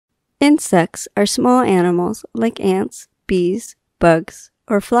Insects are small animals like ants, bees, bugs,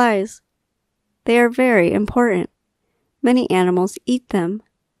 or flies. They are very important. Many animals eat them.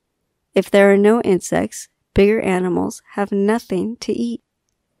 If there are no insects, bigger animals have nothing to eat.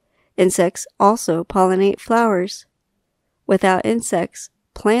 Insects also pollinate flowers. Without insects,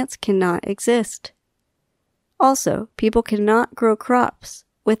 plants cannot exist. Also, people cannot grow crops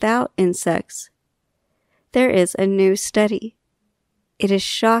without insects. There is a new study. It is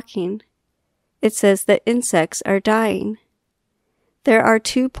shocking. It says that insects are dying. There are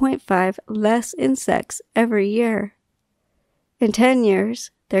 2.5 less insects every year. In 10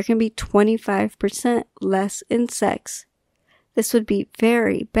 years, there can be 25% less insects. This would be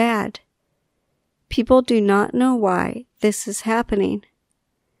very bad. People do not know why this is happening.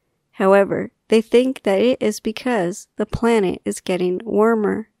 However, they think that it is because the planet is getting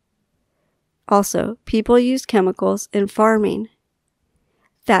warmer. Also, people use chemicals in farming.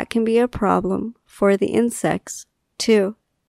 That can be a problem for the insects, too.